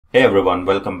Hey everyone,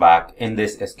 welcome back. In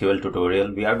this SQL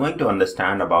tutorial, we are going to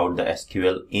understand about the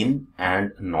SQL in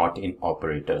and not in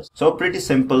operators. So pretty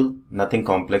simple, nothing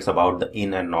complex about the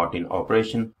in and not in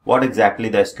operation. What exactly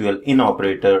the SQL in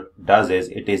operator does is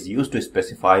it is used to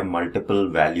specify multiple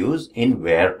values in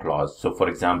where clause. So for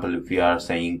example, if we are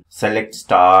saying select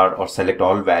star or select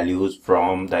all values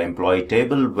from the employee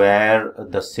table where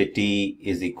the city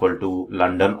is equal to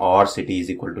London or city is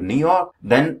equal to New York,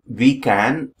 then we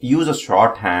can use a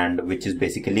shorthand which is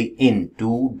basically in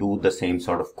to do the same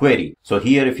sort of query. So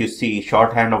here if you see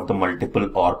shorthand of the multiple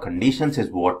or conditions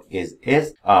is what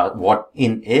what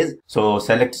in is. So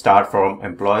select star from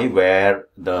employee where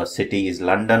the city is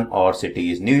London or city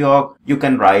is New York. You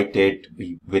can write it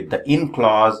with the in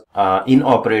clause, in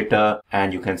operator,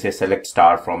 and you can say select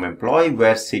star from employee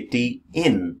where city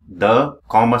in the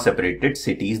comma separated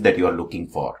cities that you are looking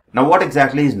for. Now what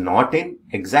exactly is not in?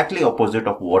 Exactly opposite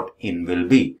of what in will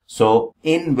be. So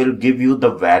in will give you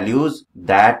the values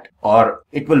that, or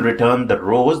it will return the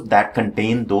rows that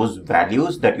contain those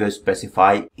values that you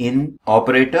specify in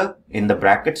operator in the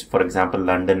brackets, for example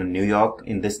London and New York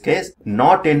in this case.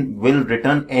 Not in will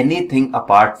return anything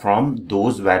apart from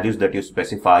those values that you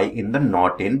specify in the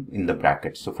not in the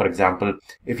brackets. So for example,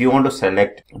 if you want to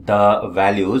select the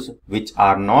values which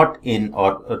are not in,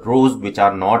 or rows which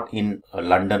are not in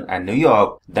London and New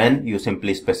York, then you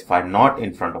simply specify not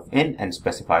in front of in and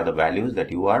specify the values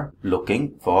that you are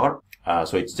looking for.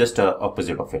 So it's just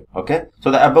opposite of it. Okay.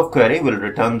 So the above query will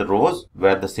return the rows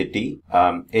where the city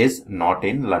is not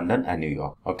in London and New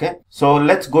York. Okay. So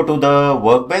let's go to the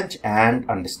workbench and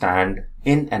understand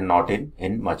in and not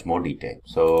in much more detail.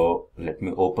 So let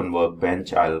me open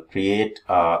workbench. I'll create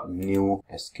a new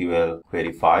SQL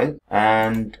query file,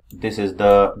 and this is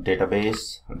the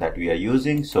database that we are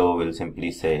using. So we'll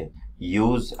simply say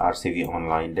use RCV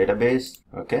online database.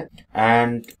 Okay.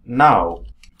 And now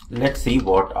let's see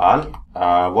what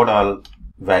all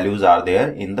values are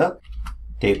there in the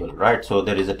table, right? So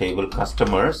there is a table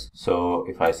customers. So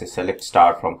if I say select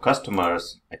star from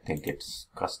customers, I think it's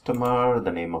customer.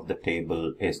 The name of the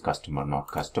table is customer,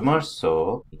 not customers.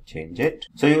 So change it.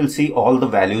 So you will see all the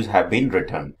values have been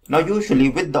returned. Now usually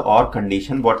with the or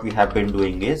condition, what we have been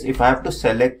doing is if I have to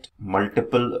select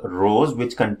multiple rows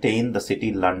which contain the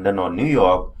city London or New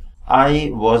York,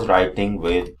 I was writing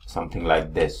with something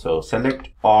like this. So select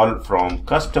all from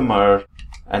customer,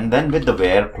 and then with the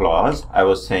where clause I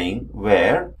was saying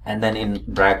where, and then in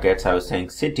brackets I was saying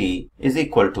city is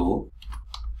equal to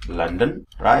London,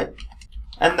 right?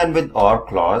 And then with or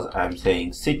clause I'm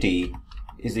saying city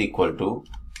is equal to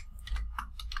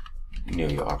New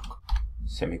York,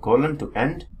 semicolon to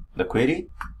end the query.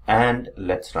 And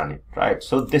let's run it, right?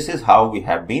 So this is how we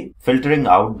have been filtering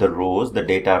out the rows, the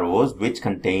data rows which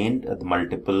contained the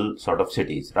multiple sort of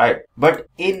cities, right? But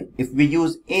if we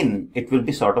use in, it will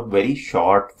be sort of very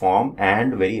short form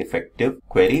and very effective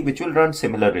query which will run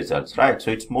similar results, right?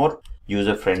 So it's more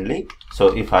user friendly.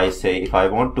 So if I say if I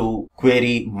want to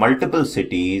query multiple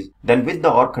cities, then with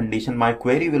the or condition my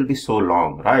query will be so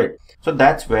long, right? So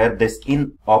that's where this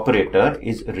in operator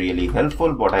is really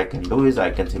helpful. What I can do is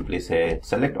I can simply say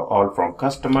select all from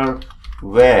customer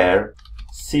where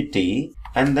city,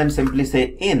 and then simply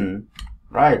say in,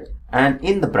 right? And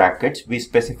in the brackets we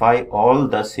specify all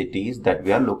the cities that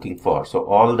we are looking for. So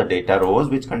all the data rows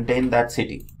which contain that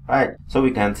city, right? So we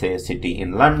can say city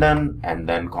in London and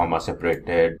then comma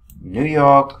separated New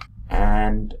York,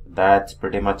 and that's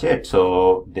pretty much it.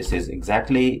 So this is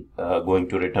exactly going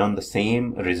to return the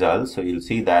same results. So you'll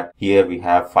see that here we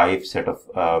have 5 set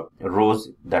of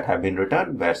rows that have been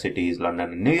returned where city is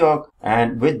London and New York.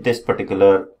 And with this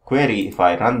particular query, if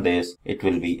I run this, it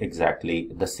will be exactly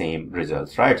the same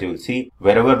results, right? So you'll see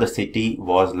wherever the city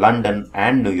was London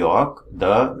and New York,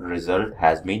 the result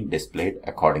has been displayed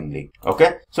accordingly.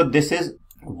 Okay. So this is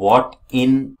what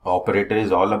in operator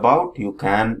is all about. You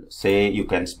can say, you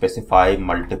can specify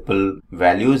multiple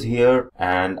values here,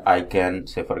 and I can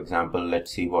say, for example, let's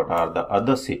see what are the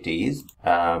other cities.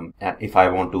 If I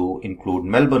want to include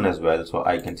Melbourne as well, so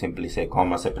I can simply say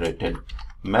comma separated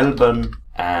Melbourne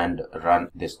and run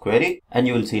this query, and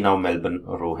you will see now Melbourne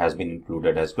row has been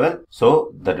included as well.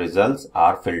 So the results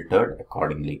are filtered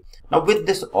accordingly. Now with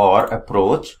this or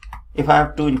approach, if I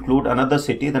have to include another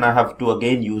city, then I have to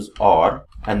again use or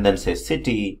and then say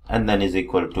city and then is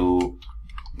equal to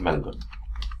Melbourne.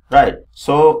 right?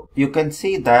 So you can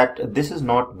see that this is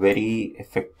not very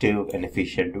effective and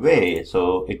efficient way.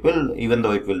 So it will, even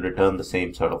though it will return the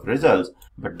same sort of results,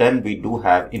 but then we do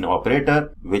have in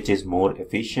operator, which is more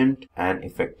efficient and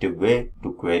effective way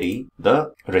to query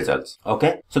the results.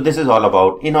 Okay, so this is all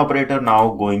about in operator. Now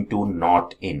going to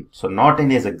not in. So not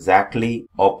in is exactly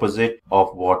opposite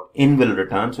of what in will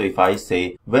return. So if I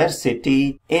say where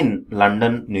city in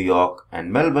London, New York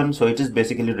and Melbourne, so it is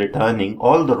basically returning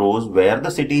all the rows where the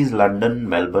city is London,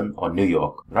 Melbourne or New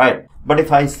York, right? But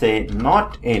if I say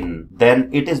not in, then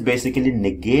it is basically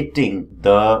negating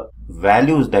the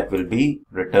values that will be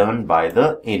returned by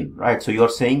the in, right? So you're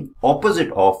saying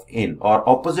opposite of in, or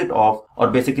opposite of, or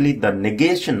basically the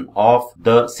negation of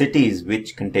the cities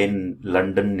which contain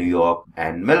London, New York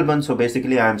and Melbourne. So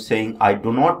basically I'm saying I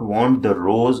do not want the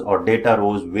rows or data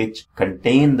rows which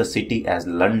contain the city as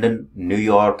London, New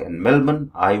York and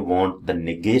Melbourne. I want the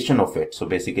negation of it. So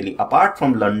basically apart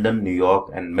from London, New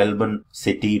York and Melbourne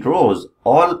city rows,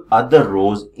 all other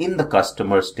rows in the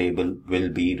customers table will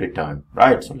be returned,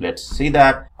 right? So let's see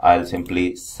that. I'll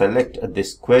simply select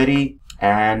this query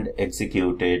and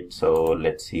execute it. So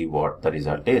let's see what the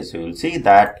result is. So you'll see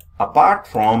that apart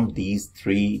from these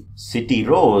three city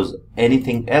rows,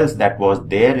 anything else that was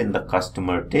there in the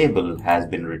customer table has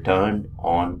been returned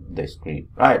on the screen,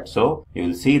 right? So you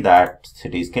will see that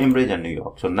cities Cambridge and New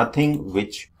York. So nothing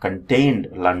which contained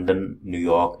London, New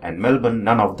York and Melbourne,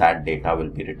 none of that data will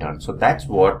be returned. So that's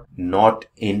what not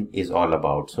in is all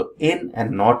about. So in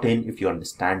and not in, if you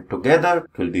understand together,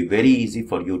 it will be very easy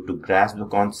for you to grasp the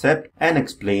concept and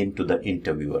explain to the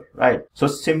interviewer, right? So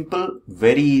simple,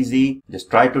 very easy.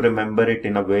 Just try to remember it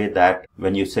in a way that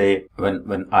when you say,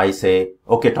 when I say,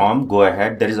 okay, Tom, go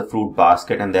ahead. There is a fruit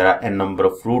basket and there are n number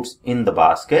of fruits in the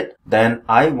basket. Then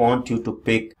I want you to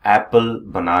pick apple,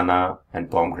 banana, and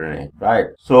pomegranate, right?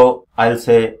 So I'll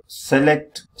say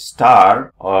select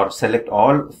star or select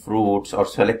all fruits or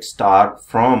select star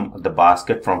from the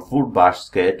basket, from food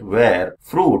basket where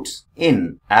fruits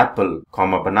in apple,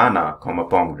 comma, banana, comma,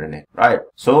 pomegranate, right?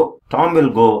 So Tom will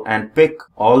go and pick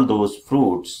all those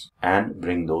fruits and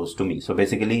bring those to me. So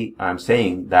basically I'm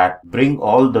saying that bring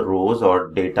all the rows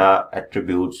or data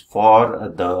attributes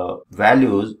for the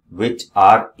values which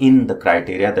are in the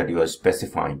criteria that you are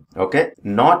specifying. Okay,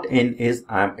 not in is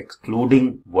I'm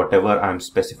excluding whatever I'm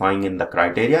specifying in the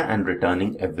criteria and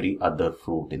returning every other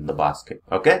fruit in the basket.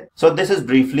 Okay, so this is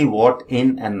briefly what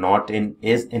in and not in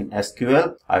is in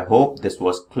SQL. I hope this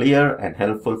was clear and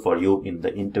helpful for you in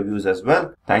the interviews as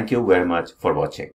well. Thank you very much for watching.